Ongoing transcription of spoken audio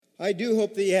I do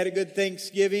hope that you had a good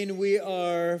Thanksgiving. We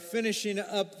are finishing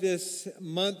up this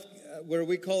month where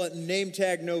we call it Name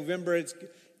Tag November. It's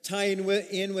tying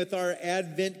in with our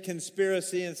Advent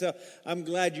conspiracy, and so I'm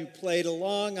glad you played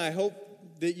along. I hope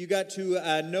that you got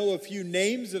to know a few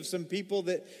names of some people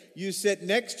that you sit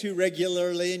next to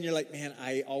regularly, and you're like, man,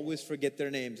 I always forget their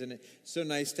names, and it's so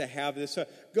nice to have this. So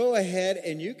go ahead,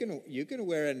 and you can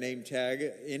wear a name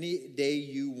tag any day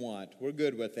you want. We're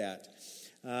good with that.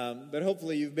 But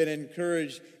hopefully you've been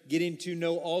encouraged getting to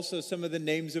know also some of the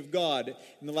names of God.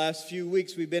 In the last few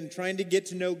weeks, we've been trying to get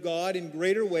to know God in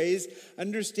greater ways,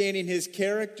 understanding His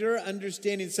character,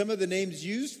 understanding some of the names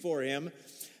used for Him.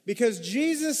 Because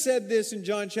Jesus said this in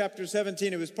John chapter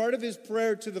 17. It was part of His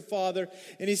prayer to the Father.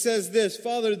 And He says this,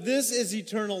 Father, this is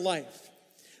eternal life.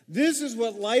 This is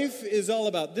what life is all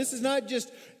about. This is not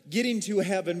just getting to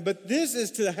heaven, but this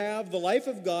is to have the life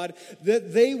of God,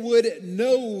 that they would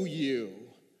know you,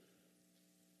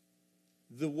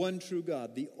 the one true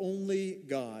God, the only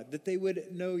God, that they would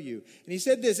know you. And He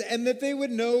said this, and that they would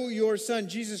know your Son,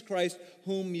 Jesus Christ,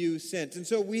 whom you sent. And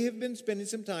so we have been spending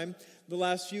some time the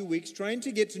last few weeks trying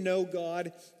to get to know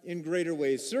God in greater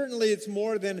ways. Certainly it's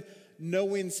more than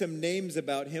knowing some names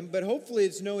about Him, but hopefully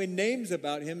it's knowing names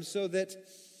about Him so that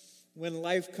when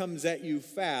life comes at you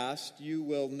fast, you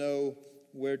will know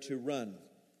where to run.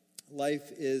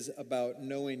 Life is about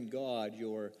knowing God,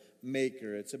 your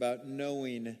Maker. It's about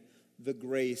knowing the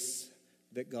grace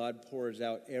that God pours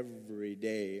out every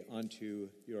day onto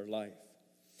your life.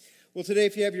 Well, today,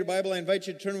 if you have your Bible, I invite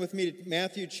you to turn with me to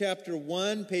Matthew chapter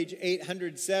 1, page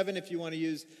 807, if you want to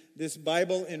use this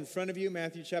Bible in front of you,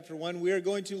 Matthew chapter 1. We are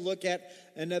going to look at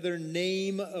another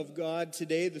name of God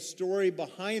today, the story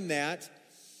behind that.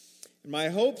 And my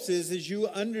hopes is, as you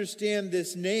understand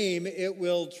this name, it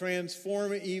will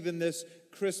transform even this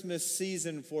Christmas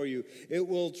season for you. It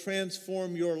will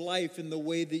transform your life in the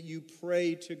way that you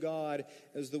pray to God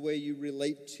as the way you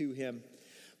relate to Him.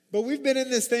 But we've been in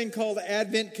this thing called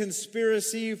Advent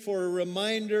Conspiracy. For a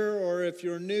reminder, or if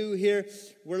you're new here,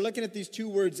 we're looking at these two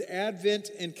words, Advent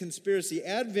and conspiracy.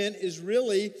 Advent is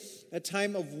really a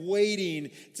time of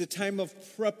waiting. It's a time of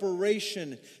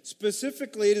preparation.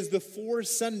 Specifically, it is the 4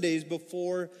 Sundays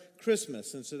before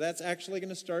Christmas. And so that's actually going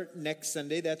to start next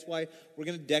Sunday. That's why we're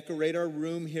going to decorate our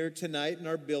room here tonight in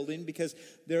our building, because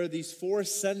there are these 4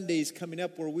 Sundays coming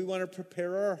up where we want to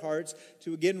prepare our hearts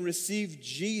to again receive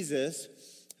Jesus,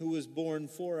 who was born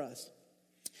for us.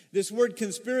 This word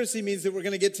conspiracy means that we're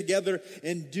going to get together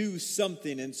and do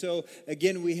something. And so,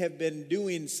 again, we have been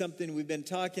doing something. We've been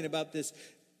talking about this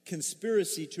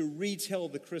conspiracy to retell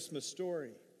the Christmas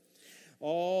story.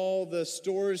 All the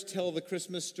stores tell the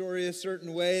Christmas story a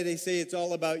certain way. They say it's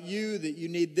all about you, that you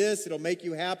need this, it'll make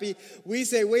you happy. We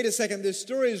say, wait a second, this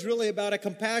story is really about a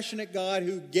compassionate God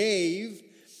who gave.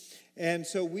 And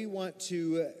so we want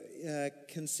to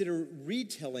consider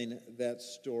retelling that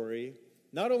story,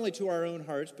 not only to our own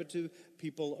hearts, but to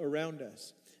people around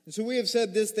us. And so we have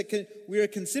said this, that we are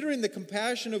considering the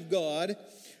compassion of God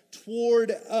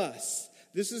toward us.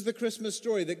 This is the Christmas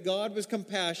story, that God was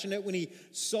compassionate when He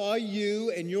saw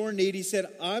you and your need. He said,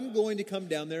 I'm going to come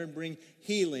down there and bring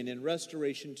healing and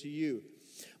restoration to you.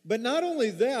 But not only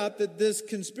that, that this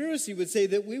conspiracy would say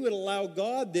that we would allow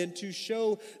God then to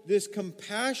show this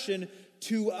compassion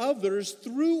to others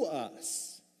through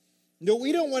us. No,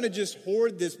 we don't want to just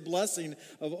hoard this blessing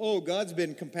of, oh, God's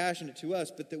been compassionate to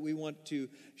us, but that we want to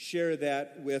share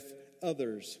that with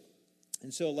others.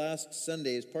 And so last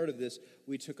Sunday, as part of this,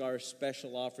 we took our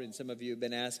special offering. Some of you have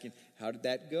been asking, how did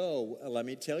that go? Let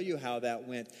me tell you how that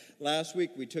went. Last week,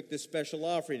 we took this special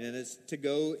offering, and it's to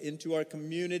go into our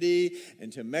community,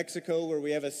 into Mexico, where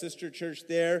we have a sister church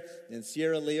there, in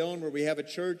Sierra Leone, where we have a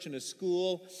church and a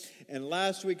school. And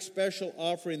last week's special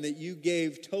offering that you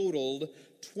gave totaled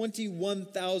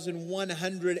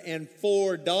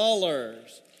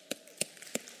 $21,104.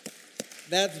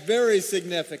 That's very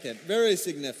significant, very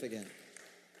significant.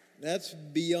 That's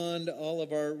beyond all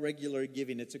of our regular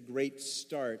giving. It's a great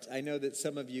start. I know that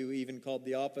some of you even called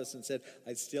the office and said,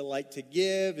 I'd still like to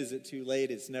give. Is it too late?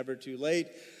 It's never too late.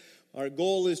 Our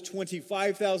goal is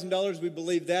 $25,000. We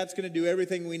believe that's going to do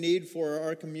everything we need for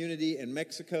our community in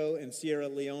Mexico and Sierra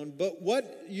Leone. But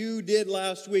what you did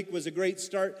last week was a great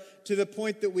start, to the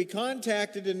point that we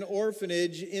contacted an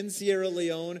orphanage in Sierra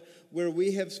Leone where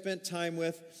we have spent time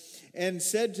with, and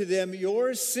said to them,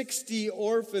 your 60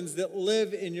 orphans that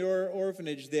live in your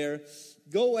orphanage there,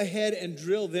 go ahead and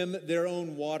drill them their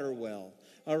own water well.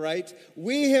 All right?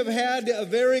 We have had a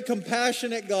very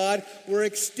compassionate God. We're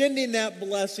extending that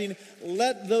blessing.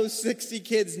 Let those 60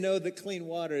 kids know that clean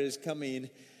water is coming.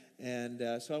 And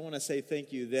so I want to say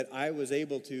thank you that I was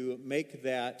able to make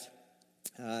that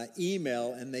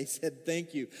email, and they said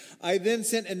thank you. I then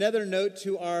sent another note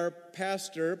to our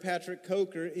pastor, Patrick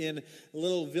Coker, in a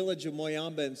little village of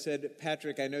Moyamba, and said,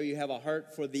 Patrick, I know you have a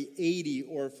heart for the 80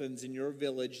 orphans in your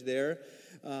village there,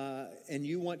 and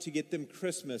you want to get them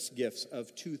Christmas gifts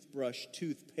of toothbrush,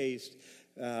 toothpaste,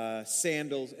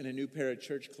 sandals, and a new pair of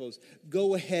church clothes.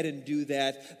 Go ahead and do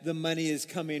that. The money is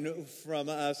coming from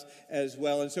us as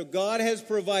well. And so God has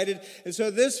provided. And so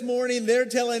this morning they're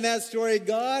telling that story.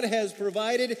 God has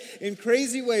provided in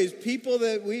crazy ways. People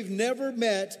that we've never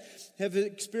met have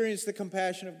experienced the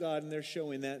compassion of God, and they're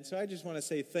showing that. And so I just want to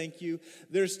say thank you.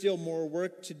 There's still more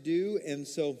work to do, and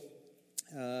so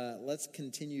let's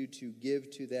continue to give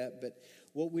to that. But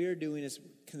what we are doing is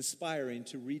conspiring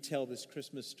to retell this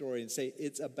Christmas story and say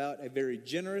it's about a very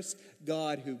generous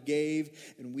God who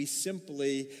gave, and we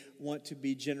simply want to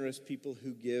be generous people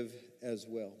who give as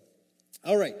well.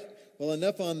 All right, well,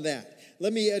 enough on that.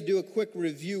 Let me do a quick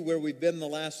review where we've been the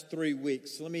last 3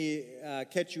 weeks. Let me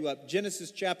catch you up.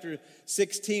 Genesis chapter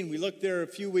 16, we looked there a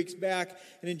few weeks back,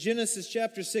 and in Genesis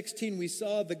chapter 16, we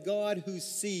saw the God who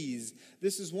sees.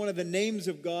 This is one of the names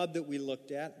of God that we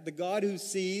looked at, the God who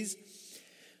sees.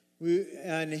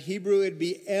 In Hebrew, it'd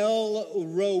be El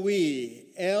Roi,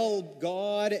 El,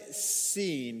 God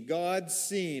seen, God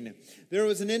seen. There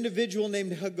was an individual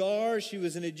named Hagar. She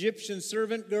was an Egyptian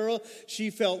servant girl.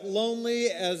 She felt lonely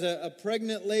as a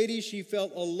pregnant lady. She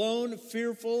felt alone,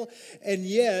 fearful, and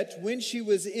yet when she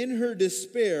was in her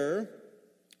despair,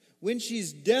 when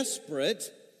she's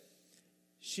desperate,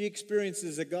 she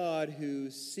experiences a God who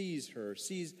sees her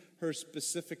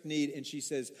specific need, and she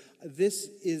says, this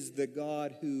is the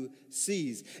God who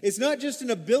sees. It's not just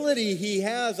an ability he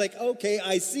has, like, okay,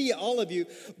 I see all of you,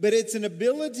 but it's an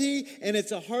ability and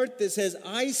it's a heart that says,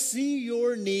 I see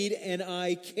your need and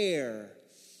I care.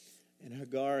 And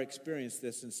Hagar experienced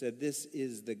this and said, this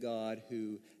is the God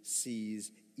who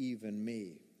sees even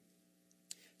me.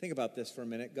 Think about this for a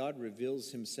minute. God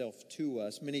reveals himself to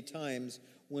us many times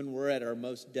when we're at our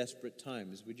most desperate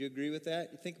times. Would you agree with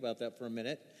that? Think about that for a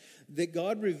minute. That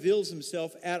God reveals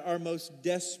himself at our most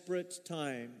desperate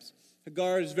times.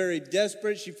 Hagar is very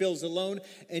desperate. She feels alone.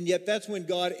 And yet that's when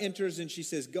God enters and she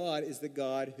says, God is the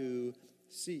God who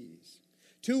sees.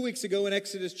 2 weeks ago in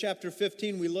Exodus chapter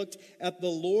 15, we looked at the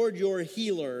Lord your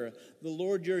healer,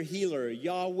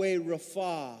 Yahweh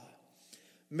Rapha.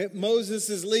 Moses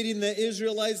is leading the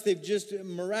Israelites. They've just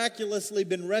miraculously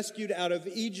been rescued out of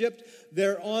Egypt.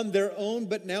 They're on their own,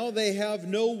 but now they have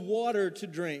no water to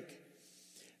drink.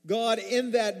 God,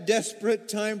 in that desperate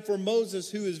time for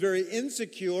Moses, who is very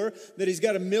insecure that he's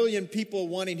got 1 million people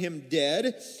wanting him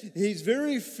dead, he's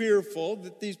very fearful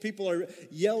that these people are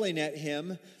yelling at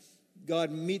him. God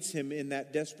meets him in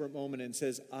that desperate moment and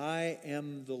says, I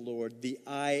am the Lord, the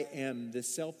I am, the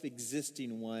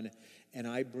self-existing one, and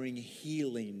I bring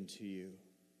healing to you.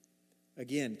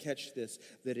 Again, catch this,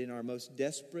 that in our most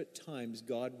desperate times,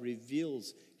 God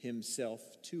reveals himself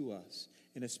to us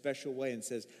in a special way and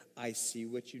says, I see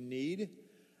what you need.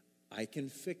 I can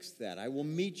fix that. I will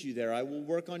meet you there. I will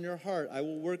work on your heart. I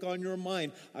will work on your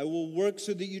mind. I will work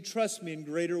so that you trust me in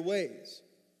greater ways.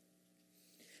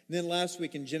 And then last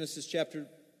week in Genesis chapter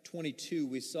 22,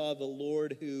 we saw the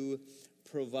Lord who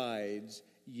provides,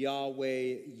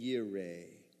 Yahweh Yireh,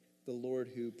 the Lord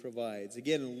who provides.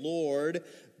 Again, Lord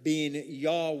being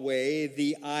Yahweh,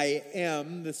 the I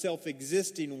am, the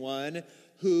self-existing one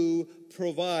who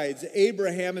provides.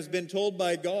 Abraham has been told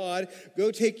by God,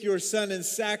 go take your son and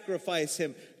sacrifice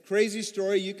him. Crazy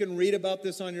story. You can read about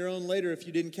this on your own later if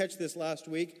you didn't catch this last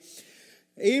week.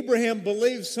 Abraham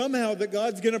believes somehow that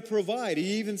God's going to provide.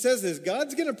 He even says this,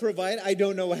 God's going to provide. I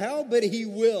don't know how, but he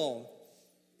will.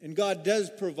 And God does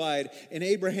provide. And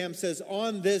Abraham says,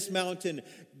 on this mountain,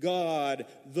 God,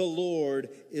 the Lord,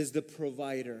 is the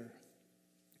provider.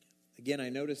 Again, I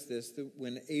notice this, that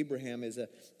when Abraham is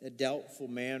a doubtful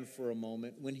man for a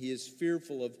moment, when he is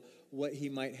fearful of what he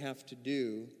might have to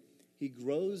do, he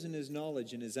grows in his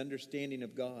knowledge and his understanding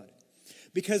of God.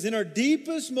 Because in our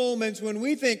deepest moments when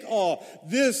we think, oh,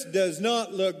 this does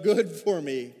not look good for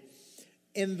me,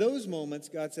 in those moments,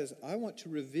 God says, I want to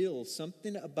reveal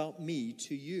something about me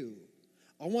to you.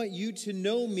 I want you to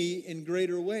know me in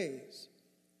greater ways.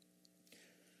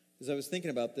 As I was thinking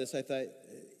about this, I thought,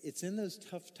 it's in those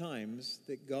tough times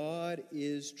that God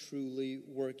is truly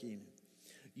working.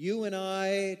 You and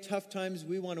I, tough times,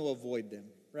 we want to avoid them,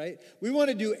 right? We want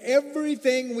to do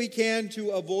everything we can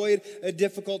to avoid a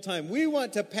difficult time. We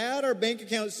want to pad our bank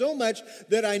account so much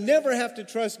that I never have to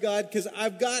trust God because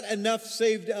I've got enough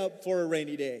saved up for a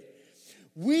rainy day.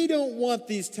 We don't want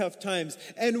these tough times.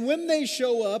 And when they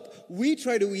show up, we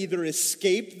try to either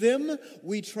escape them,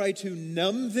 we try to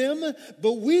numb them,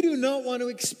 but we do not want to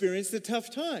experience the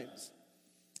tough times.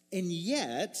 And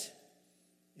yet,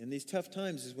 in these tough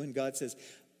times is when God says,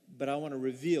 but I want to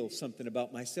reveal something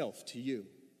about myself to you.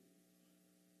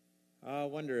 I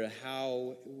wonder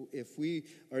how, if we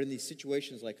are in these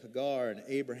situations like Hagar and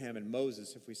Abraham and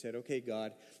Moses, if we said, okay,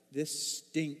 God, this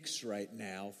stinks right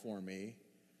now for me,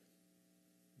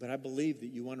 but I believe that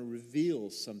you want to reveal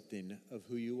something of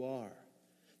who you are.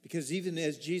 Because even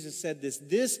as Jesus said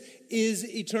this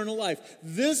is eternal life.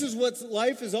 This is what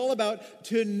life is all about,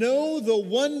 to know the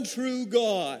one true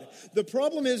God. The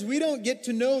problem is we don't get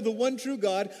to know the one true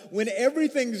God when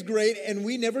everything's great and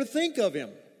we never think of him.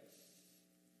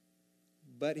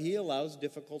 But he allows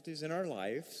difficulties in our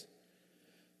lives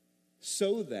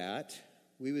so that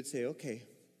we would say, okay,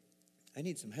 I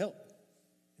need some help.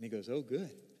 And he goes, oh,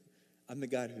 good. I'm the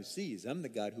God who sees. I'm the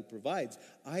God who provides.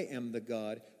 I am the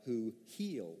God who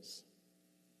heals.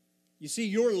 You see,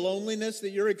 your loneliness that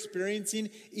you're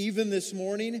experiencing even this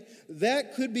morning,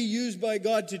 that could be used by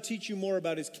God to teach you more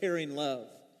about his caring love.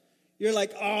 You're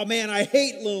like, oh man, I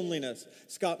hate loneliness.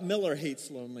 Scott Miller hates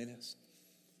loneliness.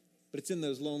 But it's in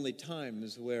those lonely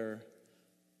times where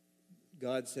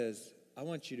God says, I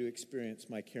want you to experience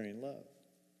my caring love.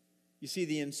 You see,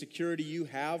 the insecurity you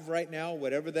have right now,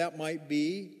 whatever that might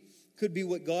be, could be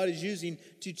what God is using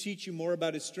to teach you more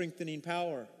about his strengthening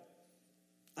power.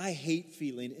 I hate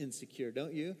feeling insecure,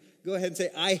 don't you? Go ahead and say,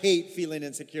 I hate feeling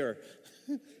insecure.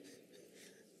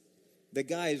 The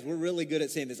guys, we're really good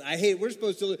at saying this. We're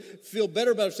supposed to feel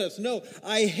better about ourselves. No,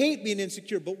 I hate being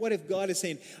insecure. But what if God is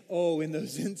saying, oh, in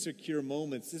those insecure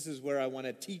moments, this is where I want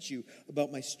to teach you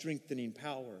about my strengthening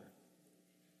power.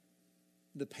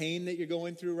 The pain that you're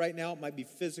going through right now, it might be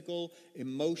physical,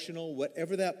 emotional,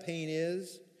 whatever that pain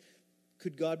is.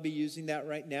 Could God be using that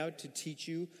right now to teach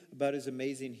you about his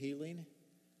amazing healing?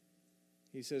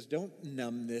 He says, don't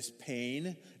numb this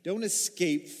pain. Don't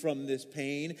escape from this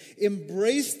pain.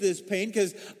 Embrace this pain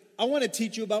because I want to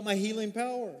teach you about my healing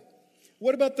power.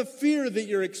 What about the fear that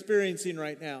you're experiencing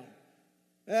right now?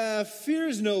 Fear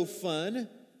is no fun.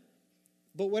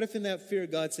 But what if in that fear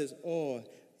God says, oh,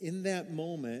 in that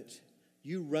moment,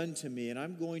 you run to me and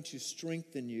I'm going to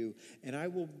strengthen you and I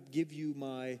will give you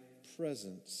my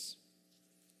presence.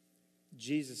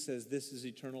 Jesus says this is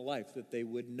eternal life, that they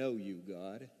would know you,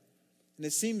 God. And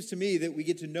it seems to me that we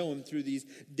get to know him through these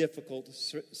difficult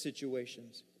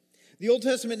situations. The Old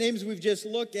Testament names we've just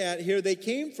looked at here, they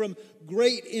came from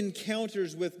great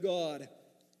encounters with God.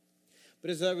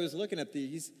 But as I was looking at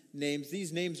these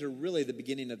names are really the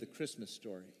beginning of the Christmas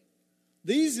story.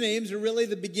 These names are really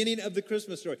the beginning of the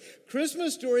Christmas story.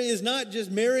 Christmas story is not just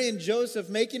Mary and Joseph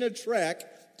making a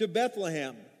trek to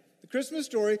Bethlehem. The Christmas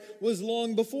story was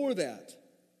long before that.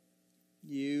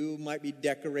 You might be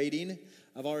decorating.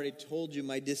 I've already told you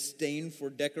my disdain for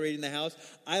decorating the house.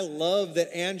 I love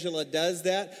that Angela does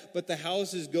that, but the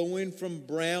house is going from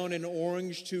brown and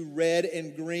orange to red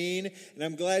and green, and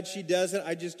I'm glad she does it.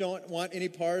 I just don't want any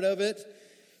part of it.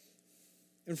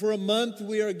 And for a month,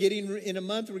 we're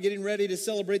getting ready to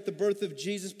celebrate the birth of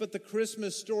Jesus, but the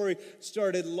Christmas story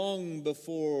started long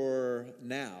before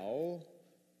now.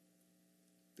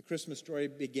 The Christmas story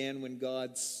began when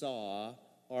God saw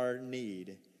our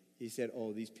need. He said,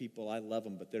 oh, these people, I love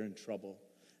them, but they're in trouble.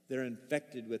 They're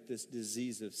infected with this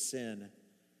disease of sin.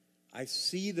 I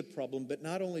see the problem, but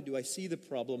not only do I see the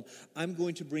problem, I'm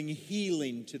going to bring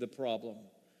healing to the problem.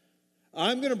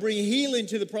 I'm going to bring healing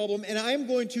to the problem, and I'm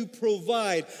going to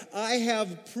provide. I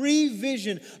have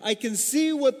prevision. I can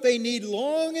see what they need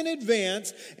long in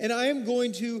advance, and I am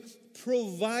going to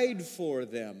provide for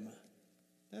them.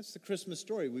 That's the Christmas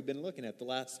story we've been looking at the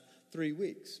last 3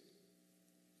 weeks.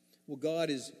 Well, God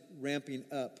is ramping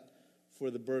up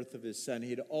for the birth of his son.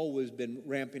 He had always been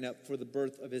ramping up for the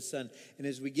birth of his son. And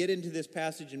as we get into this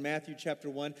passage in Matthew chapter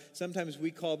 1, sometimes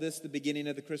we call this the beginning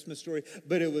of the Christmas story,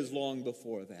 but it was long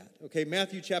before that. Okay,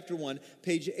 Matthew chapter 1,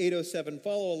 page 807.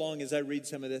 Follow along as I read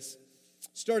some of this.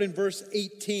 Start in verse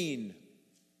 18.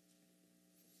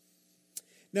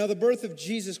 Now the birth of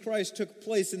Jesus Christ took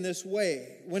place in this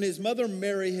way. When his mother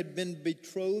Mary had been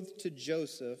betrothed to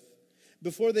Joseph,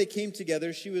 before they came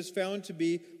together, she was found to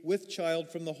be with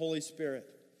child from the Holy Spirit.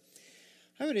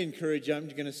 I would encourage you, I'm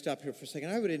going to stop here for a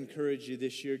second. I would encourage you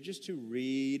this year just to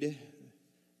read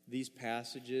these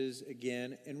passages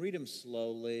again and read them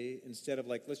slowly instead of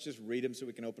like, let's just read them so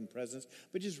we can open presents,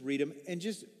 but just read them and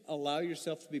just allow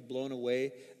yourself to be blown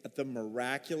away at the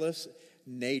miraculous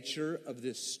nature of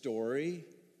this story.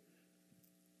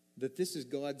 That this is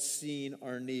God seeing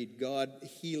our need, God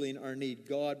healing our need,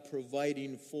 God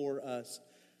providing for us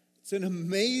It's an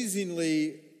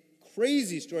amazingly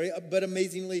crazy story, but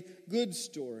amazingly good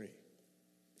story.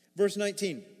 Verse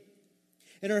 19.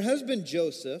 And her husband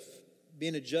Joseph,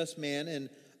 being a just man and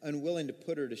unwilling to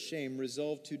put her to shame,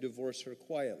 resolved to divorce her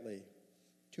quietly.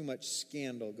 Too much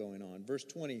scandal going on. Verse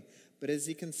 20. But as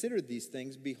he considered these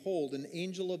things, behold, an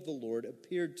angel of the Lord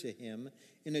appeared to him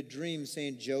in a dream,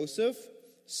 saying, Joseph,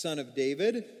 son of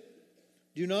David,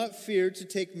 do not fear to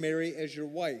take Mary as your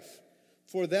wife,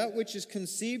 for that which is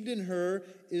conceived in her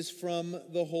is from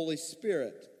the Holy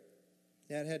Spirit.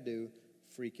 That had to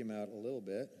freak him out a little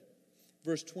bit.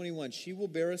 Verse 21, she will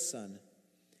bear a son,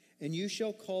 and you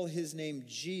shall call his name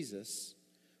Jesus,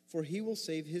 for he will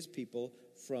save his people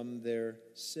from their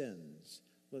sins.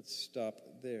 Let's stop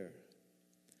there.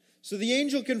 So the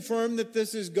angel confirmed that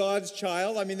this is God's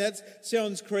child. I mean, that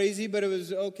sounds crazy, but it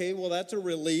was okay. Well, that's a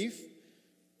relief.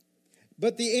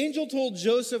 But the angel told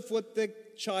Joseph what the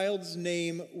child's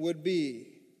name would be.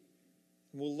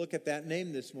 We'll look at that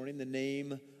name this morning, the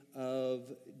name of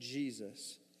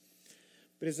Jesus.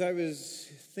 But as I was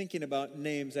thinking about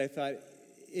names, I thought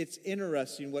it's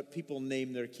interesting what people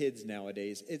name their kids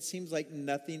nowadays. It seems like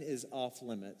nothing is off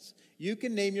limits. You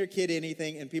can name your kid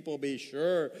anything and people will be,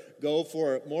 sure, go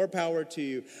for it. More power to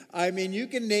you. I mean, you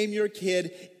can name your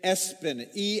kid Espen,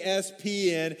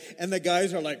 E-S-P-N, and the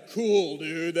guys are like, cool,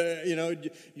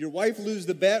 dude. Your wife lose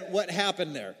the bet. What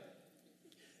happened there?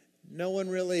 No one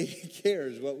really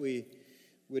cares what we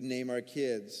would name our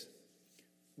kids.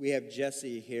 We have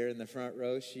Jessie here in the front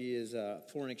row. She is a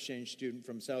foreign exchange student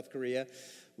from South Korea.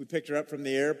 We picked her up from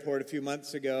the airport a few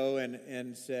months ago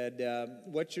and said,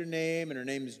 what's your name? And her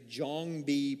name is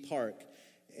Jongbi Park.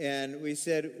 And we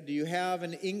said, do you have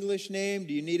an English name?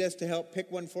 Do you need us to help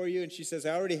pick one for you? And she says,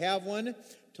 I already have one.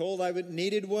 Told I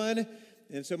needed one.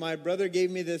 And so my brother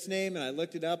gave me this name, and I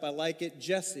looked it up. I like it,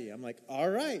 Jessie. I'm like, all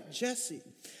right, Jessie.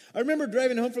 I remember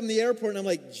driving home from the airport, and I'm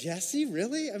like, Jessie,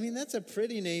 really? I mean, that's a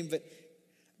pretty name, but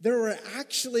there were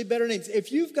actually better names.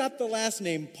 If you've got the last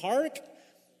name Park,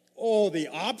 oh, the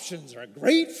options are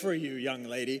great for you, young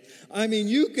lady. I mean,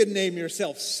 you could name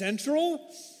yourself Central,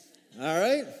 all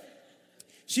right?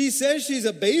 She says she's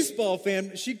a baseball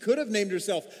fan. She could have named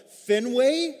herself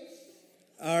Fenway,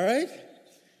 all right?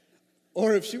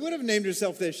 Or if she would have named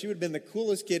herself this, she would have been the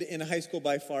coolest kid in high school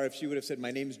by far if she would have said,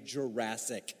 my name's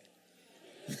Jurassic.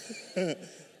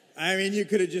 I mean, you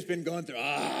could have just been going through,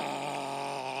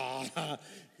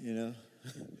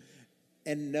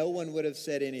 and no one would have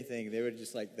said anything. They were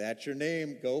just like, that's your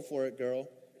name. Go for it, girl.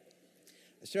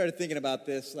 I started thinking about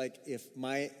this, like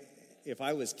if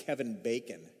I was Kevin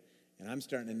Bacon and I'm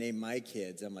starting to name my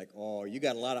kids, I'm like, oh, you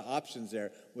got a lot of options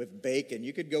there with Bacon.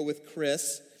 You could go with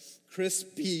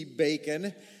Crispy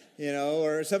Bacon,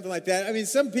 or something like that. I mean,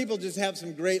 some people just have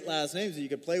some great last names that you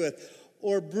could play with.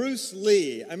 Or Bruce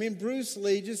Lee. I mean, Bruce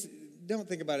Lee, just don't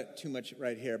think about it too much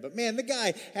right here. But man, the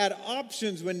guy had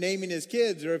options when naming his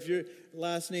kids, or if your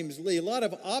last name is Lee, a lot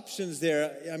of options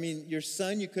there. I mean, your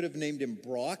son, you could have named him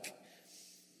Brock.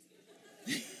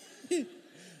 I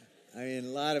mean, a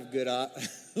lot of good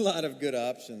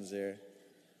options there.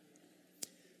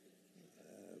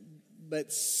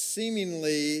 But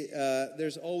seemingly,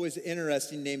 there's always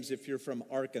interesting names if you're from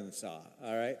Arkansas,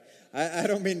 all right? I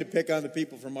don't mean to pick on the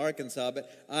people from Arkansas,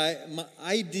 but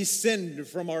I descend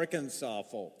from Arkansas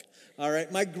folk, all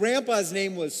right? My grandpa's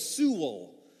name was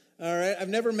Sewell, all right? I've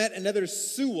never met another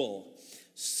Sewell.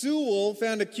 Sewell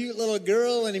found a cute little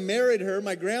girl, and he married her,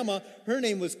 my grandma. Her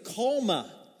name was Kalma.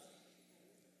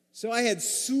 So I had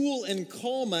Sewell and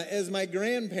Kalma as my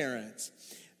grandparents.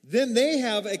 Then they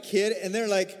have a kid, and they're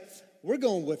like, we're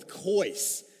going with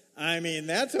Coyce. I mean,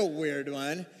 that's a weird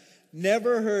one.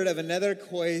 Never heard of another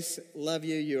Coyce. Love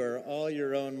you. You're all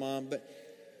your own, Mom. But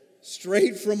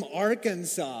straight from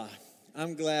Arkansas.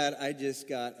 I'm glad I just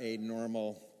got a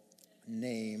normal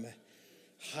name.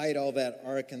 Hide all that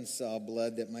Arkansas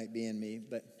blood that might be in me.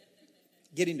 But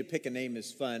getting to pick a name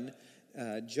is fun.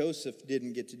 Joseph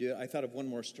didn't get to do it. I thought of one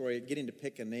more story. Getting to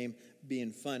pick a name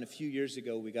being fun. A few years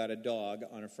ago, we got a dog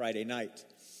on a Friday night.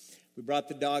 We brought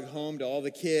the dog home to all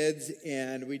the kids,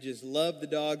 and we just loved the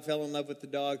dog, fell in love with the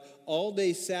dog. All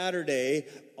day Saturday,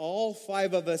 all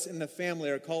 5 of us in the family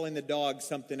are calling the dog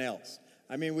something else.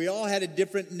 I mean, we all had a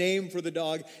different name for the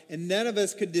dog, and none of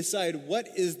us could decide what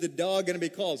is the dog going to be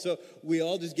called. So we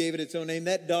all just gave it its own name.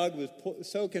 That dog was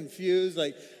so confused.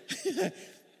 Like,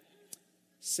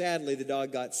 sadly, the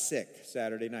dog got sick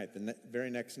Saturday night, the very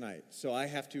next night. So I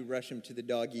have to rush him to the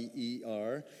doggy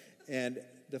ER, and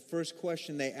the first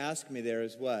question they ask me there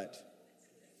is what?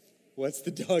 What's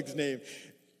the dog's name?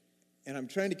 And I'm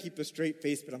trying to keep a straight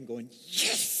face, but I'm going,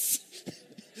 yes!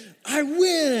 I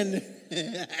win.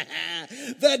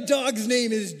 That dog's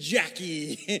name is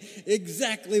Jackie.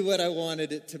 Exactly what I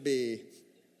wanted it to be.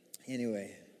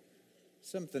 Anyway,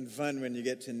 something fun when you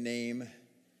get to name.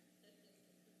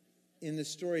 In the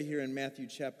story here in Matthew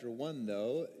chapter 1,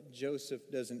 though, Joseph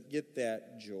doesn't get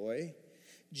that joy.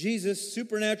 Jesus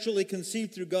supernaturally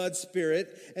conceived through God's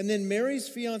Spirit, and then Mary's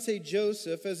fiance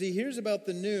Joseph, as he hears about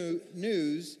the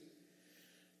news,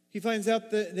 he finds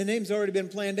out that the name's already been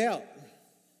planned out.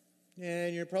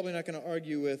 And you're probably not going to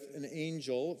argue with an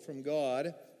angel from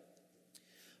God.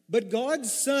 But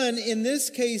God's Son, in this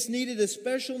case, needed a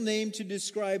special name to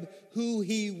describe who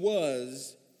he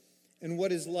was and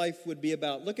what his life would be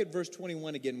about. Look at verse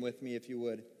 21 again with me, if you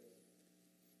would.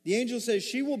 The angel says,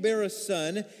 "She will bear a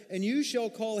son, and you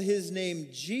shall call his name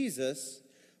Jesus,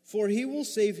 for he will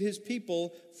save his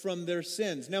people from their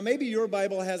sins." Now, maybe your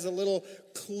Bible has a little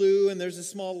clue, and there's a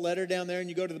small letter down there, and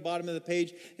you go to the bottom of the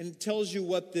page, and it tells you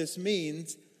what this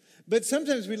means. But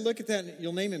sometimes we look at that, and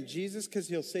you'll name him Jesus because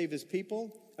he'll save his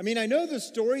people. I mean, I know the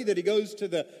story that he goes to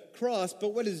the cross,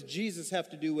 but what does Jesus have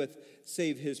to do with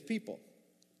save his people?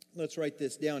 Let's write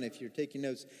this down if you're taking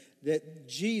notes. That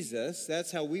Jesus,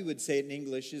 that's how we would say it in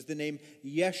English, is the name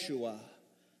Yeshua.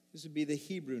 This would be the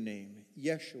Hebrew name,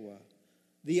 Yeshua.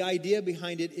 The idea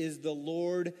behind it is the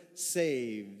Lord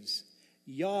saves.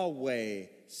 Yahweh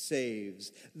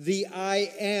saves. The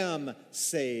I Am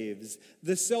saves.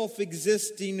 The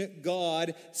self-existing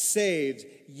God saves.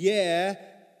 Yeshua.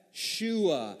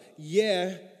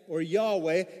 Or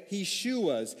Yahweh, He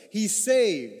shuas. He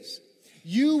saves.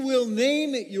 You will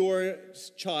name your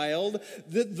child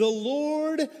the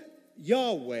Lord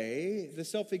Yahweh, the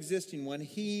self-existing one,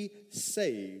 He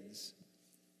saves.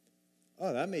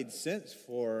 Oh, that made sense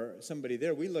for somebody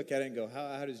there. We look at it and go,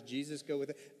 how does Jesus go with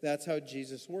it? That's how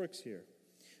Jesus works here.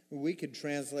 We could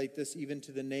translate this even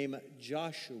to the name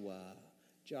Joshua,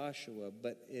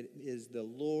 but it is the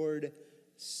Lord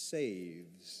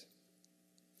saves.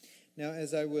 Now,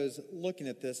 as I was looking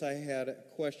at this, I had a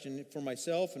question for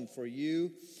myself and for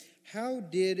you. How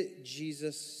did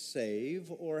Jesus save,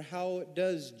 or how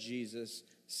does Jesus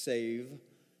save?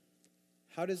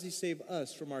 How does he save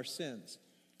us from our sins?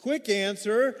 Quick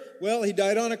answer, well, he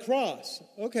died on a cross.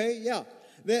 Okay, yeah.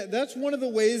 That's one of the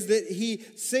ways that he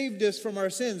saved us from our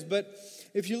sins. But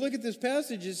if you look at this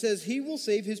passage, it says he will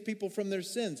save his people from their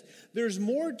sins. There's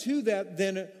more to that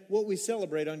than what we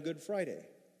celebrate on Good Friday.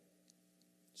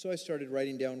 So I started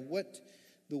writing down what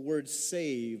the word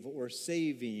save or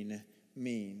saving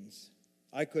means.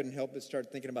 I couldn't help but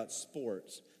start thinking about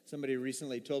sports. Somebody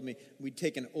recently told me we'd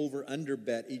take an over-under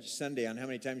bet each Sunday on how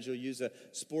many times you'll use a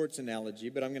sports analogy,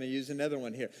 but I'm going to use another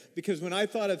one here. Because when I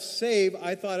thought of save,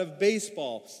 I thought of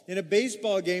baseball. In a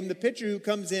baseball game, the pitcher who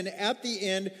comes in at the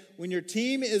end when your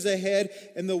team is ahead,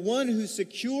 and the one who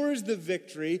secures the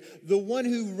victory, the one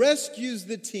who rescues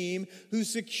the team, who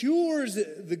secures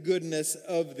the goodness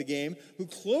of the game, who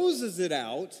closes it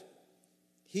out,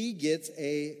 he gets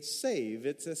a save.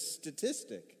 It's a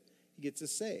statistic. He gets a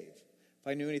save. If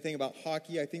I knew anything about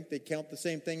hockey, I think they count the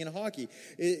same thing in hockey.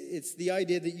 It's the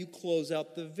idea that you close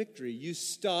out the victory. You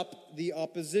stop the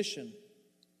opposition.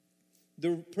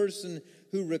 The person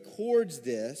who records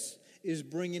this is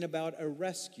bringing about a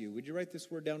rescue. Would you write this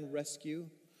word down, rescue?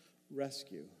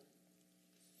 Rescue.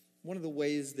 One of the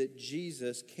ways that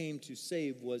Jesus came to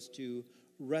save was to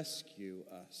rescue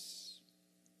us.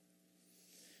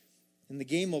 In the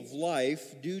game of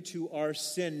life, due to our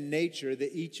sin nature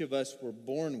that each of us were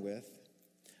born with,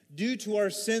 due to our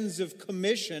sins of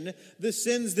commission, the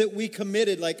sins that we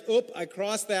committed, like, I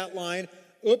crossed that line,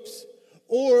 oops.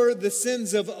 Or the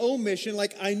sins of omission,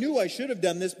 like, I knew I should have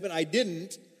done this, but I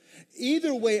didn't.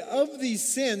 Either way, of these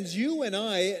sins, you and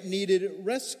I needed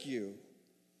rescue.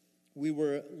 We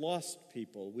were lost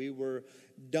people. We were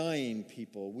dying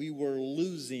people. We were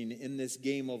losing in this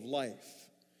game of life.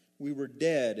 We were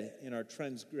dead in our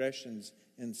transgressions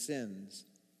and sins.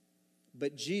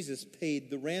 But Jesus paid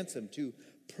the ransom to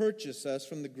purchase us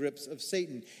from the grips of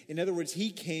Satan. In other words,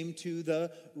 he came to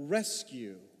the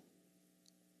rescue.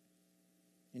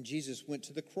 And Jesus went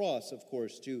to the cross, of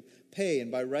course, to pay. And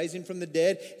by rising from the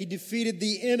dead, he defeated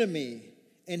the enemy.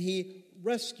 And he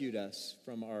rescued us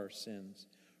from our sins.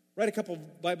 Write a couple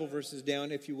Bible verses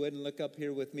down, if you would, and look up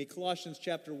here with me. Colossians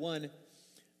chapter 1.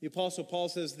 The Apostle Paul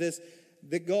says this,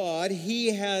 that God,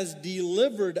 he has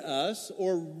delivered us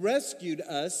or rescued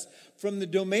us from the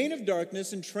domain of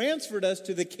darkness and transferred us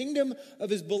to the kingdom of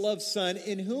his beloved Son,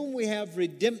 in whom we have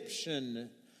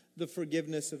redemption, the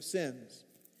forgiveness of sins.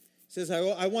 He says,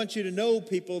 I want you to know,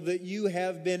 people, that you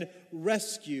have been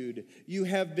rescued. You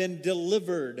have been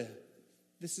delivered.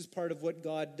 This is part of what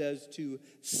God does to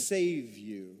save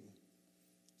you.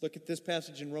 Look at this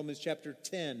passage in Romans chapter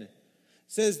 10. It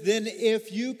says, then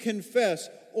if you confess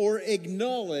or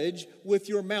acknowledge with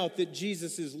your mouth that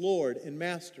Jesus is Lord and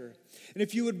Master, and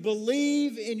if you would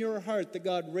believe in your heart that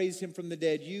God raised him from the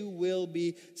dead, you will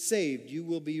be saved, you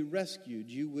will be rescued,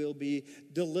 you will be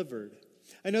delivered.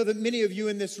 I know that many of you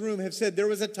in this room have said, there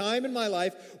was a time in my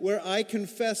life where I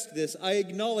confessed this, I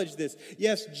acknowledged this.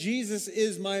 Yes, Jesus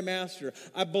is my Master.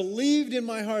 I believed in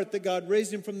my heart that God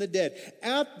raised him from the dead.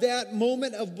 At that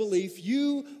moment of belief,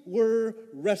 you were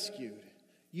rescued.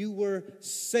 You were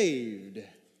saved.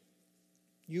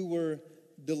 You were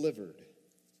delivered.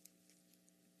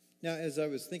 Now, as I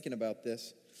was thinking about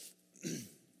this,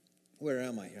 where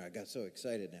am I here? I got so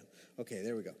excited now. Okay,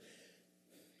 there we go.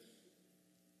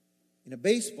 In a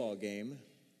baseball game,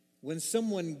 when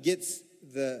someone gets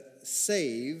the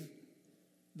save,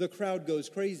 the crowd goes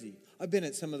crazy. I've been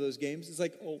at some of those games. It's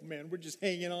like, oh man, we're just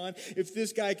hanging on. If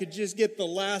this guy could just get the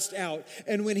last out.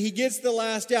 And when he gets the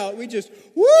last out, we just,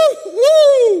 woo,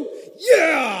 woo,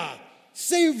 yeah,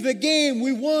 saved the game.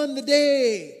 We won the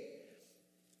day.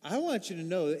 I want you to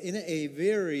know, in a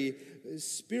very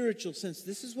spiritual sense,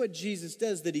 this is what Jesus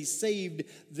does, that he saved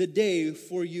the day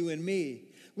for you and me.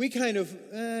 We kind of,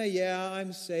 yeah,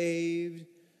 I'm saved.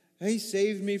 He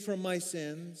saved me from my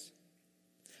sins.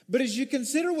 But as you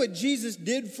consider what Jesus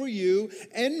did for you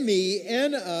and me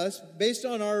and us, based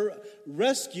on our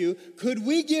rescue, could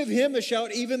we give him a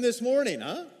shout even this morning,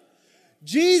 huh?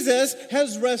 Jesus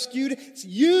has rescued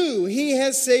you. He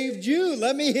has saved you.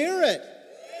 Let me hear it.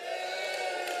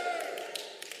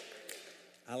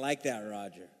 I like that,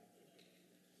 Roger.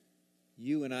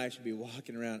 You and I should be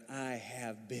walking around, I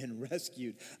have been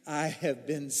rescued. I have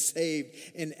been saved.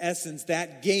 In essence,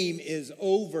 that game is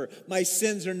over. My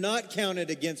sins are not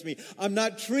counted against me. I'm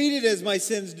not treated as my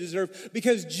sins deserve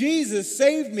because Jesus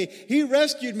saved me. He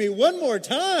rescued me one more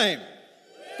time.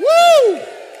 Woo!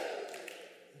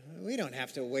 We don't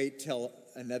have to wait till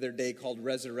another day called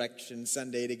Resurrection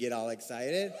Sunday to get all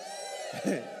excited.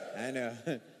 I know.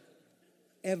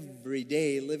 Every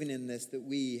day living in this that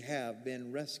we have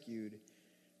been rescued.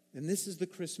 And this is the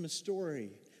Christmas story,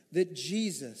 that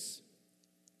Jesus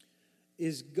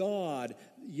is God,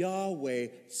 Yahweh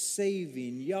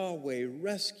saving, Yahweh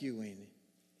rescuing.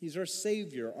 He's our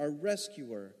Savior, our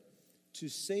rescuer, to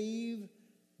save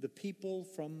the people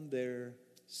from their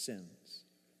sins.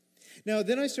 Now,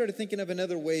 then I started thinking of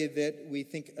another way that we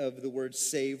think of the word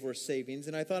save or savings,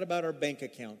 and I thought about our bank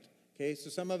account. Okay, so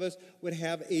some of us would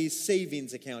have a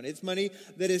savings account. It's money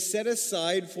that is set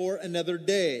aside for another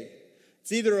day.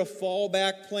 It's either a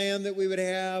fallback plan that we would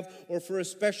have or for a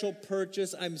special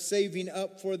purchase. I'm saving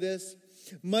up for this.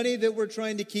 Money that we're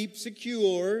trying to keep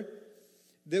secure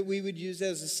that we would use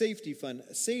as a safety fund.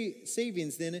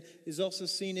 Savings then is also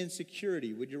seen in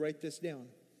security. Would you write this down?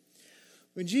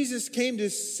 When Jesus came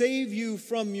to save you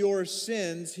from your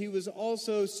sins, he was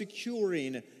also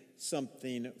securing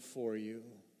something for you.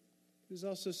 He was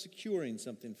also securing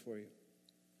something for you.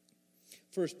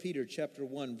 1 Peter chapter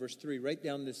 1, verse 3. Write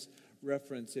down this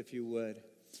reference if you would.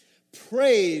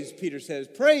 Praise, Peter says,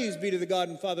 praise be to the God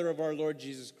and Father of our Lord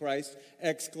Jesus Christ,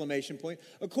 exclamation point.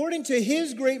 According to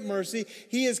his great mercy,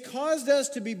 he has caused us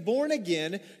to be born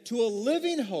again to a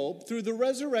living hope through the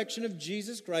resurrection of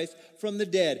Jesus Christ from the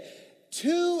dead,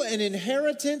 to an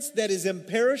inheritance that is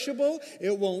imperishable,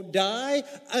 it won't die,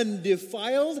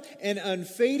 undefiled and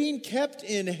unfading, kept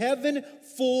in heaven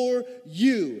for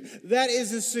you. That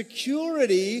is a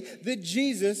security that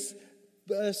Jesus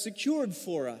secured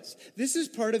for us. This is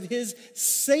part of his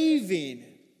saving.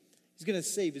 He's going to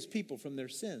save his people from their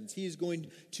sins. He is going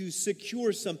to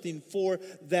secure something for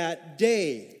that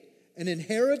day. An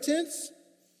inheritance?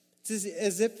 It's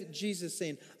as if Jesus is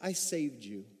saying, I saved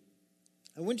you.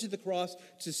 I went to the cross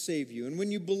to save you. And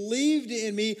when you believed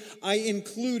in me, I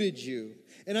included you.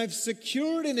 And I've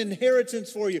secured an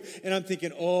inheritance for you. And I'm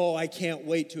thinking, oh, I can't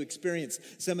wait to experience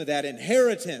some of that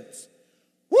inheritance.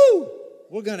 Woo!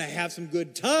 We're going to have some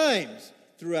good times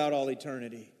throughout all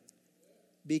eternity.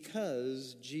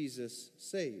 Because Jesus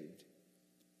saved.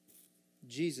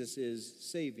 Jesus is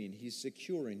saving. He's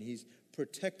securing. He's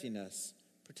protecting us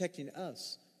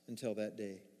until that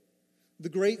day. The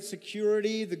great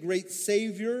security, the great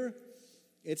Savior,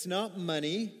 it's not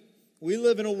money. We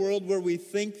live in a world where we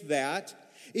think that.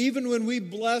 Even when we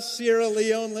bless Sierra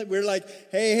Leone, we're like,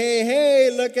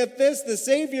 hey, look at this. The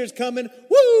Savior's coming.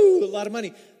 Woo! A lot of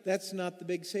money. That's not the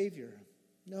big Savior.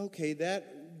 Okay,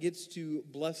 that gets to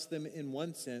bless them in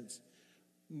one sense.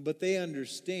 But they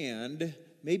understand,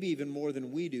 maybe even more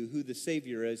than we do, who the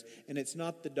Savior is. And it's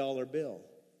not the dollar bill.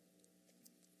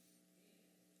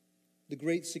 The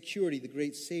great security, the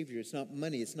great Savior, it's not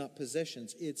money, it's not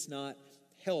possessions, it's not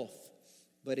health,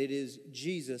 but it is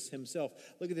Jesus himself.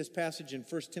 Look at this passage in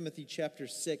 1 Timothy chapter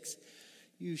 6.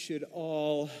 You should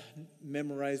all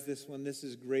memorize this one. This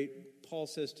is great. Paul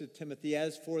says to Timothy,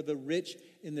 as for the rich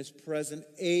in this present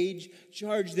age,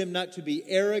 charge them not to be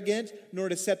arrogant, nor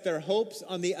to set their hopes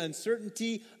on the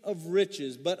uncertainty of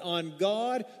riches, but on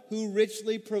God who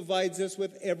richly provides us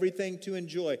with everything to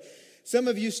enjoy. Some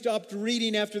of you stopped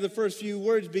reading after the first few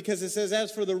words because it says,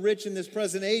 as for the rich in this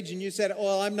present age, and you said,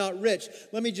 oh, I'm not rich.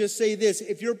 Let me just say this.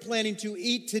 If you're planning to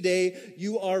eat today,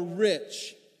 you are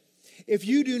rich. If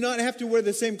you do not have to wear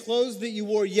the same clothes that you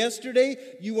wore yesterday,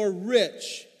 you are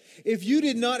rich. If you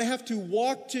did not have to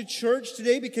walk to church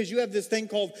today because you have this thing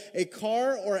called a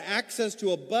car or access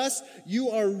to a bus, you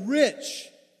are rich.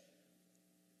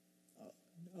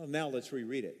 Oh, now let's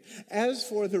reread it. As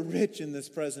for the rich in this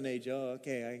present age,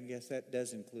 okay, I guess that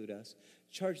does include us.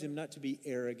 Charge them not to be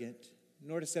arrogant,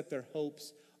 nor to set their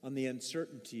hopes on the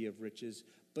uncertainty of riches,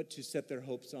 but to set their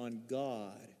hopes on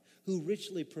God, who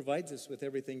richly provides us with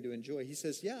everything to enjoy. He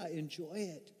says, yeah, enjoy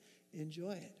it.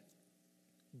 Enjoy it.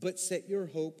 But set your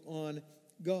hope on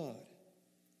God.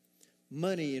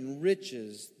 Money and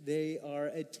riches, they are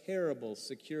a terrible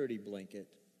security blanket.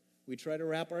 We try to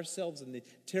wrap ourselves in the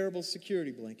terrible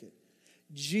security blanket.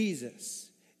 Jesus,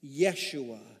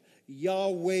 Yeshua,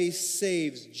 Yahweh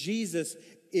saves. Jesus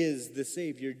is the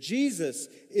Savior. Jesus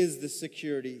is the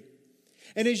security.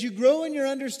 And as you grow in your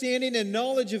understanding and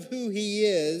knowledge of who He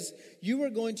is, you are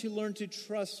going to learn to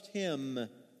trust Him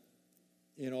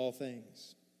in all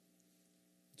things.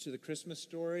 So the Christmas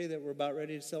story that we're about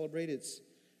ready to celebrate, it's,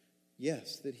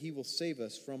 yes, that He will save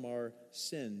us from our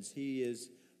sins. He is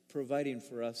providing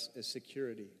for us a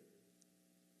security.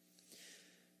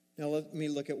 Now let me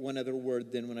look at one other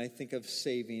word then when I think of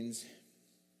savings.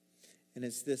 And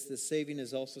it's this: the saving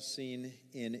is also seen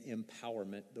in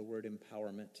empowerment, the word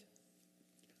empowerment.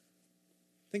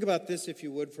 Think about this, if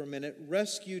you would, for a minute.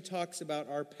 Rescue talks about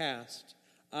our past.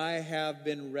 I have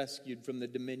been rescued from the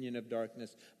dominion of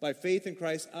darkness. By faith in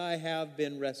Christ, I have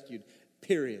been rescued.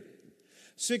 Period.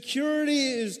 Security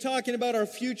is talking about our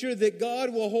future, that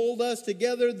God will hold us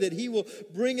together, that He will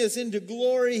bring us into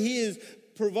glory. He is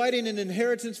providing an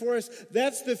inheritance for us.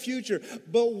 That's the future.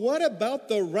 But what about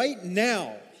the right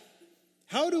now?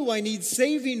 How do I need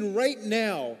saving right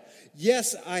now?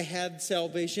 Yes, I had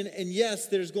salvation, and yes,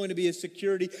 there's going to be a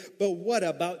security, but what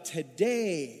about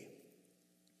today?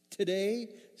 Today,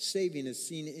 saving is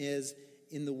seen as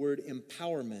in the word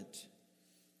empowerment.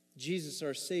 Jesus,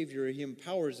 our Savior, He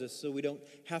empowers us so we don't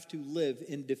have to live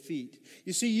in defeat.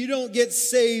 You see, you don't get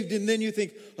saved and then you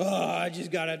think, I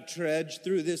just got to trudge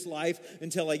through this life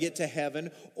until I get to heaven,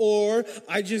 or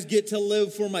I just get to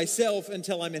live for myself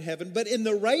until I'm in heaven. But in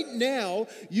the right now,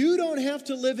 you don't have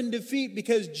to live in defeat,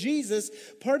 because Jesus,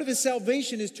 part of His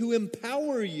salvation is to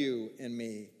empower you and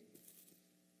me.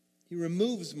 He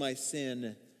removes my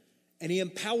sin and He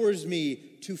empowers me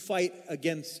to fight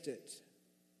against it.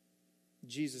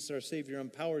 Jesus, our Savior,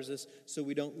 empowers us so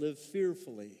we don't live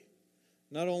fearfully.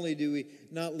 Not only do we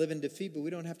not live in defeat, but we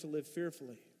don't have to live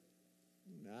fearfully.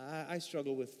 I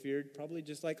struggle with fear, probably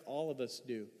just like all of us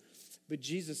do. But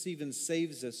Jesus even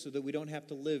saves us so that we don't have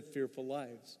to live fearful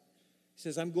lives. He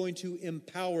says, I'm going to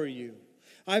empower you.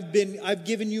 I've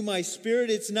given you my Spirit.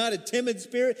 It's not a timid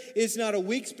spirit. It's not a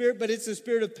weak spirit, but it's a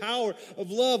spirit of power, of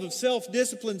love, of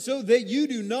self-discipline, so that you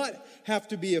do not have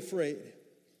to be afraid.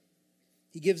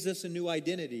 He gives us a new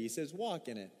identity. He says, walk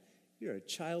in it. You're a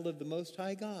child of the Most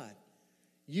High God.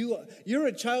 You're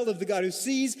a child of the God who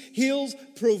sees, heals,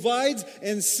 provides,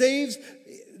 and saves.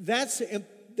 That's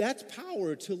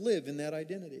power to live in that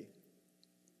identity.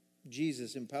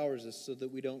 Jesus empowers us so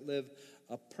that we don't live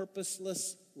a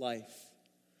purposeless life.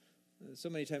 So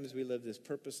many times we live this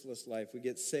purposeless life. We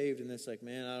get saved and it's like,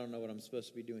 man, I don't know what I'm supposed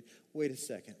to be doing. Wait a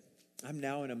second. I'm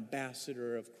now an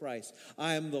ambassador of Christ.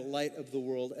 I am the light of the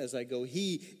world as I go.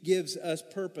 He gives us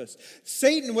purpose.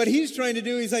 Satan, what he's trying to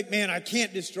do, he's like, man, I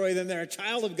can't destroy them. They're a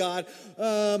child of God.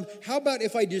 How about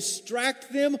if I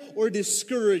distract them or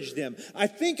discourage them? I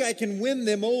think I can win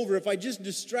them over if I just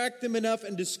distract them enough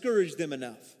and discourage them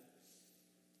enough.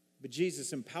 But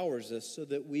Jesus empowers us so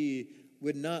that we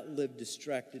would not live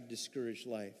distracted, discouraged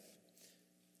life.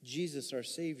 Jesus, our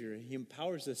Savior, He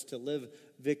empowers us to live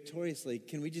victoriously.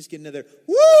 Can we just get another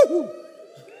woo?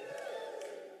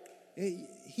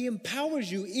 He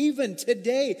empowers you even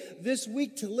today, this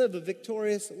week, to live a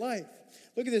victorious life.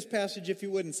 Look at this passage, if you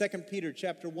would, in 2 Peter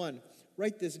chapter 1.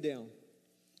 Write this down.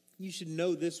 You should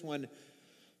know this one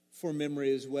for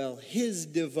memory as well. His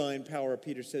divine power,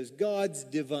 Peter says, God's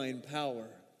divine power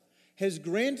has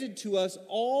granted to us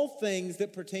all things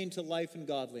that pertain to life and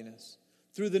godliness,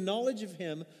 through the knowledge of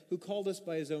Him who called us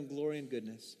by His own glory and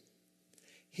goodness.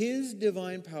 His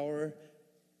divine power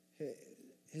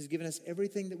has given us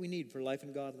everything that we need for life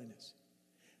and godliness.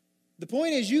 The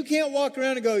point is, you can't walk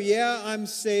around and go, yeah, I'm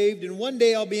saved, and one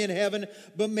day I'll be in heaven,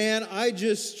 but man, I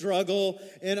just struggle,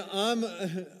 and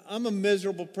I'm a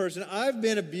miserable person. I've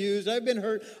been abused. I've been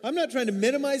hurt. I'm not trying to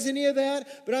minimize any of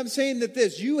that, but I'm saying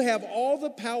that you have all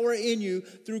the power in you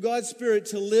through God's Spirit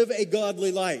to live a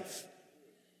godly life.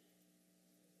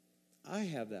 I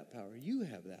have that power. You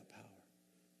have that power.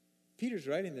 Peter's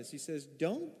writing this. He says,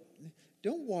 don't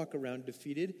walk around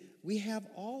defeated. We have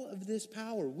all of this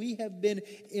power. We have been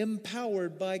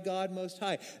empowered by God Most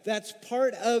High. That's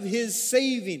part of His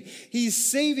saving.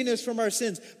 He's saving us from our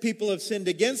sins. People have sinned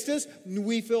against us.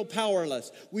 We feel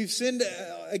powerless. We've sinned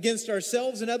against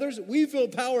ourselves and others. We feel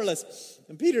powerless.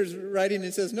 And Peter's writing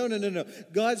and says, no.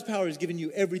 God's power has given you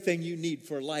everything you need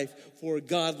for life, for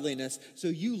godliness. So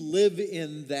you live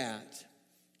in that.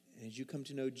 And as you come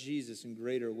to know Jesus in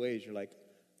greater ways, you're like,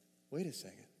 wait a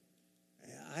second.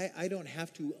 I don't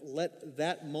have to let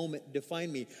that moment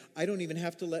define me. I don't even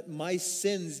have to let my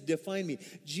sins define me.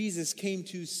 Jesus came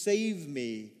to save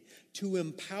me, to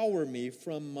empower me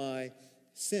from my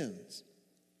sins.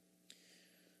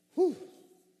 Whew.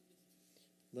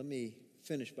 Let me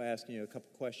finish by asking you a couple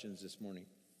questions this morning.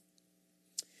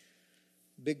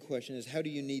 Big question is, how do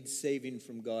you need saving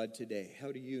from God today?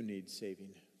 How do you need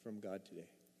saving from God today?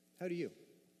 How do you?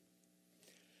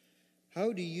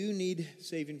 How do you need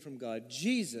saving from God?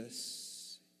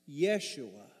 Jesus,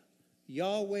 Yeshua,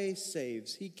 Yahweh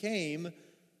saves. He came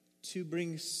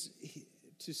to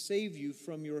save you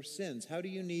from your sins. How do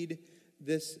you need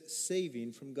this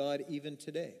saving from God even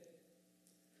today?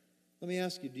 Let me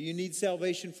ask you, do you need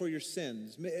salvation for your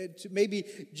sins? Maybe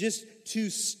just to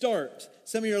start.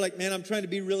 Some of you are like, man, I'm trying to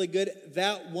be really good.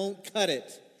 That won't cut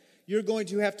it. You're going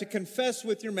to have to confess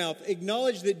with your mouth,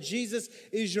 acknowledge that Jesus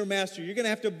is your master. You're going to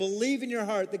have to believe in your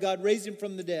heart that God raised him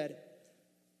from the dead,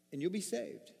 and you'll be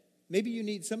saved.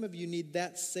 Maybe some of you need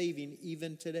that saving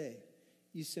even today.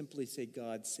 You simply say,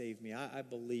 God, save me. I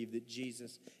believe that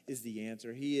Jesus is the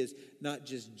answer. He is not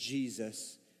just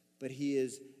Jesus, but He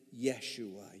is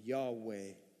Yeshua.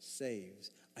 Yahweh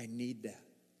saves. I need that.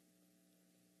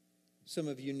 Some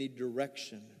of you need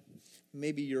direction.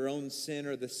 Maybe your own sin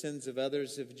or the sins of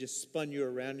others have just spun you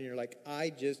around and you're like, I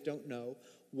just don't know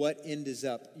what end is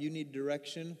up. You need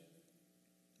direction?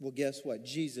 Well, guess what?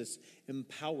 Jesus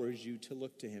empowers you to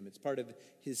look to Him. It's part of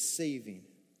His saving.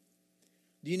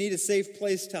 Do you need a safe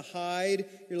place to hide?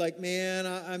 You're like, man,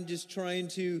 I'm just trying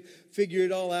to figure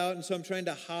it all out, and so I'm trying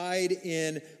to hide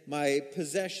in my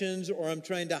possessions, or I'm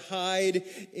trying to hide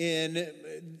in...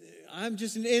 I'm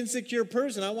just an insecure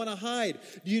person. I want to hide.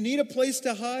 Do you need a place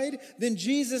to hide? Then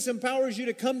Jesus empowers you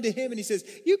to come to Him, and He says,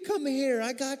 you come here,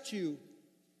 I got you.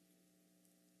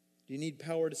 Do you need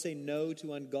power to say no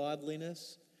to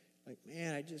ungodliness? Like,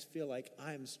 man, I just feel like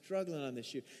I'm struggling on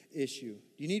this issue.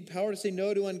 Do you need power to say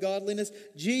no to ungodliness?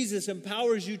 Jesus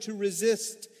empowers you to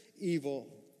resist evil.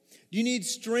 Do you need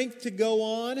strength to go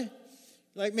on?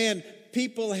 Like, man,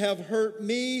 people have hurt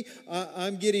me.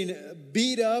 I'm getting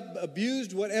beat up,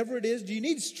 abused, whatever it is. Do you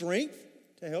need strength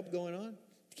to help going on,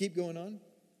 to keep going on?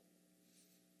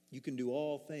 You can do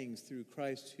all things through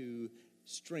Christ who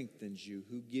strengthens you,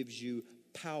 who gives you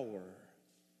power.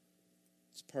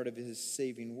 It's part of His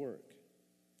saving work.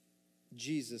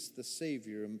 Jesus, the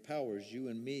Savior, empowers you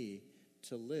and me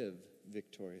to live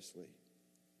victoriously.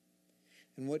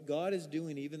 And what God is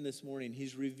doing even this morning,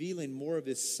 He's revealing more of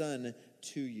His Son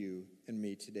to you and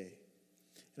me today.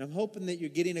 And I'm hoping that you're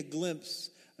getting a glimpse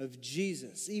of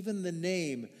Jesus, even the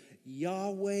name,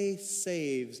 Yahweh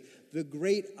saves, the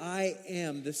great I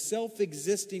am, the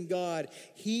self-existing God.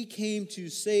 He came to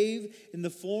save in the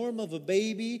form of a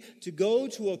baby, to go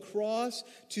to a cross,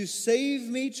 to save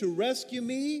me, to rescue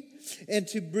me, and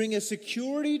to bring a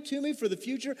security to me for the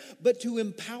future, but to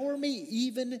empower me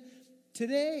even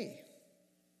today.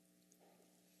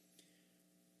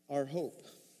 Our hope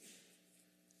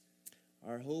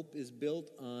is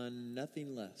built on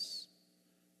nothing less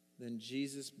than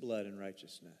Jesus' blood and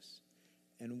righteousness.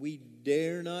 And we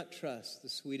dare not trust the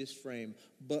sweetest frame,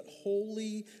 but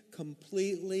wholly,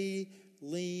 completely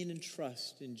lean and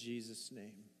trust in Jesus'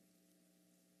 name.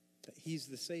 That He's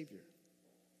the Savior.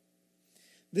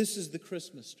 This is the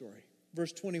Christmas story.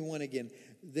 Verse 21 again,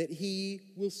 that He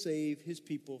will save His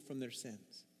people from their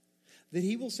sins. That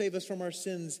He will save us from our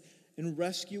sins and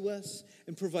rescue us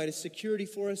and provide a security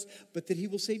for us, but that He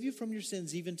will save you from your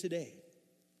sins even today.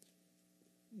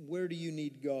 Where do you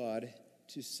need God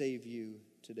to save you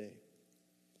today?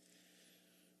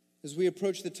 As we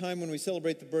approach the time when we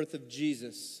celebrate the birth of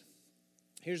Jesus,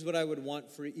 Here's what I would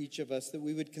want for each of us, that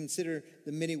we would consider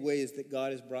the many ways that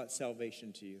God has brought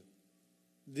salvation to you.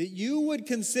 That you would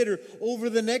consider over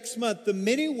the next month the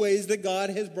many ways that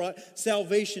God has brought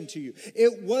salvation to you.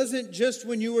 It wasn't just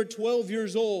when you were 12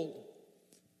 years old.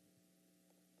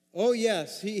 Oh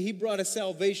yes, he brought a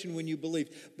salvation when you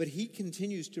believed, but he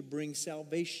continues to bring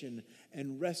salvation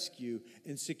and rescue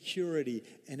and security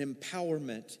and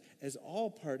empowerment as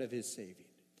all part of his saving.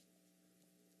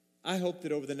 I hope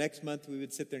that over the next month we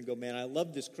would sit there and go, man, I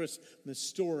love this Christmas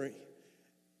story.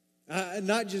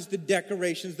 Not just the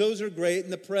decorations, those are great,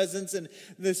 and the presents and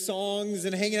the songs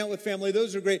and hanging out with family,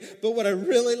 those are great. But what I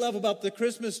really love about the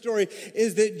Christmas story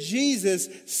is that Jesus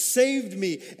saved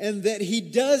me, and that he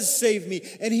does save me,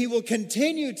 and he will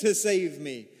continue to save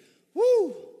me.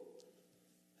 Woo!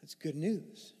 That's good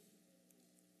news.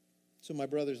 So my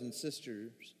brothers and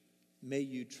sisters, may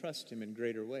you trust him in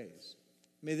greater ways.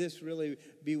 May this really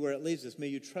be where it leads us. May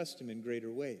you trust him in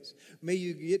greater ways. May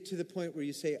you get to the point where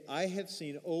you say, I have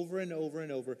seen over and over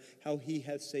and over how he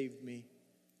has saved me.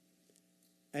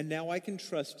 And now I can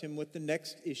trust him with the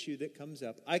next issue that comes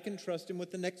up. I can trust him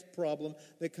with the next problem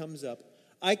that comes up.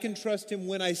 I can trust him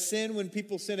when I sin, when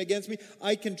people sin against me.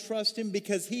 I can trust him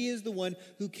because he is the one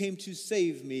who came to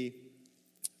save me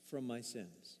from my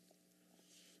sins.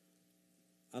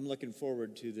 I'm looking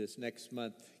forward to this next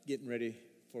month, getting ready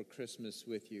for Christmas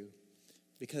with you,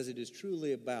 because it is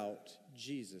truly about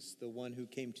Jesus, the one who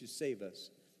came to save us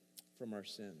from our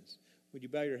sins. Would you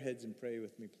bow your heads and pray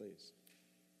with me, please?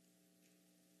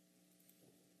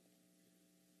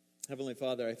 Heavenly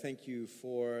Father, I thank you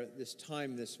for this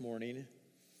time this morning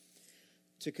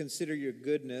to consider your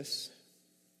goodness.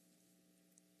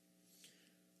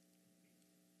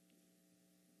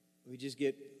 We just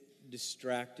get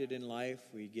distracted in life,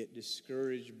 we get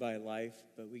discouraged by life,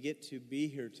 but we get to be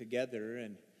here together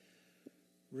and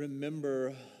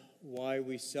remember why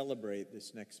we celebrate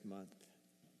this next month.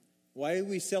 Why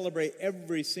we celebrate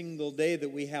every single day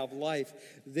that we have life,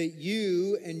 that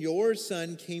you and your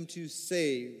Son came to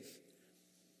save.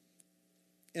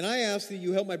 And I ask that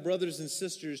you help my brothers and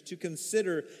sisters to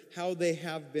consider how they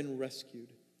have been rescued.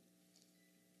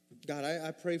 God, I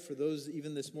pray for those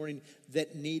even this morning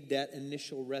that need that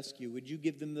initial rescue. Would you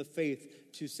give them the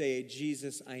faith to say,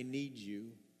 Jesus, I need you.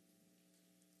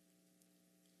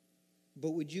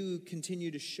 But would you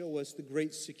continue to show us the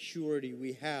great security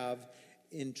we have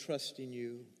in trusting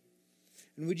you?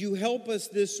 And would you help us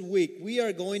this week? We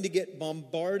are going to get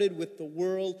bombarded with the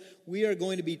world. We are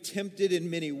going to be tempted in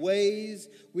many ways.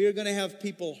 We are going to have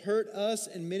people hurt us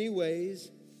in many ways.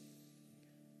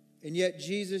 And yet,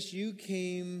 Jesus, you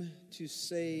came to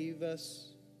save us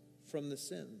from the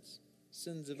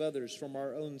sins of others, from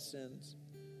our own sins.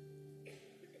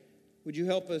 Would you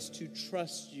help us to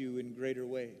trust you in greater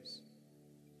ways?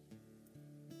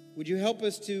 Would you help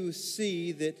us to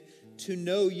see that to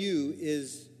know you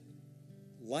is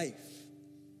life?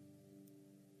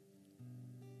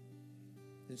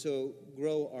 And so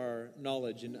grow our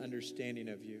knowledge and understanding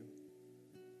of you.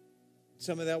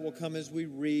 Some of that will come as we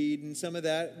read, and some of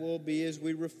that will be as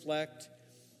we reflect.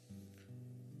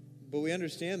 But we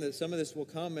understand that some of this will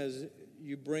come as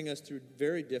you bring us through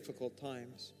very difficult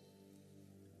times.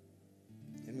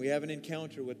 And we have an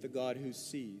encounter with the God who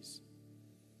sees,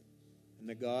 and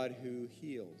the God who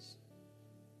heals,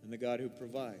 and the God who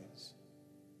provides,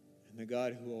 and the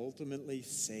God who ultimately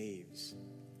saves.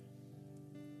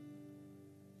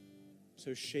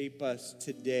 So shape us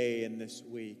today and this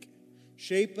week.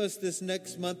 Shape us this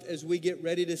next month as we get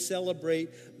ready to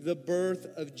celebrate the birth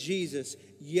of Jesus,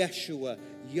 Yeshua,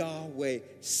 Yahweh,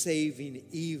 saving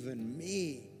even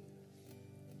me.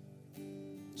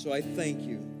 So I thank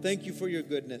you. Thank you for your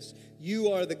goodness. You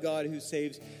are the God who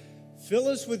saves. Fill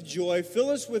us with joy.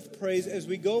 Fill us with praise as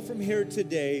we go from here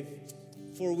today,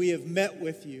 for we have met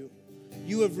with you.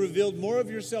 You have revealed more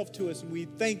of yourself to us, and we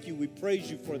thank you. We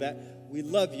praise you for that. We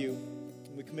love you.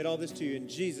 And we commit all this to you in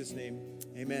Jesus' name.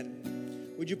 Amen.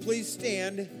 Would you please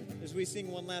stand as we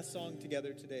sing one last song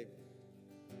together today?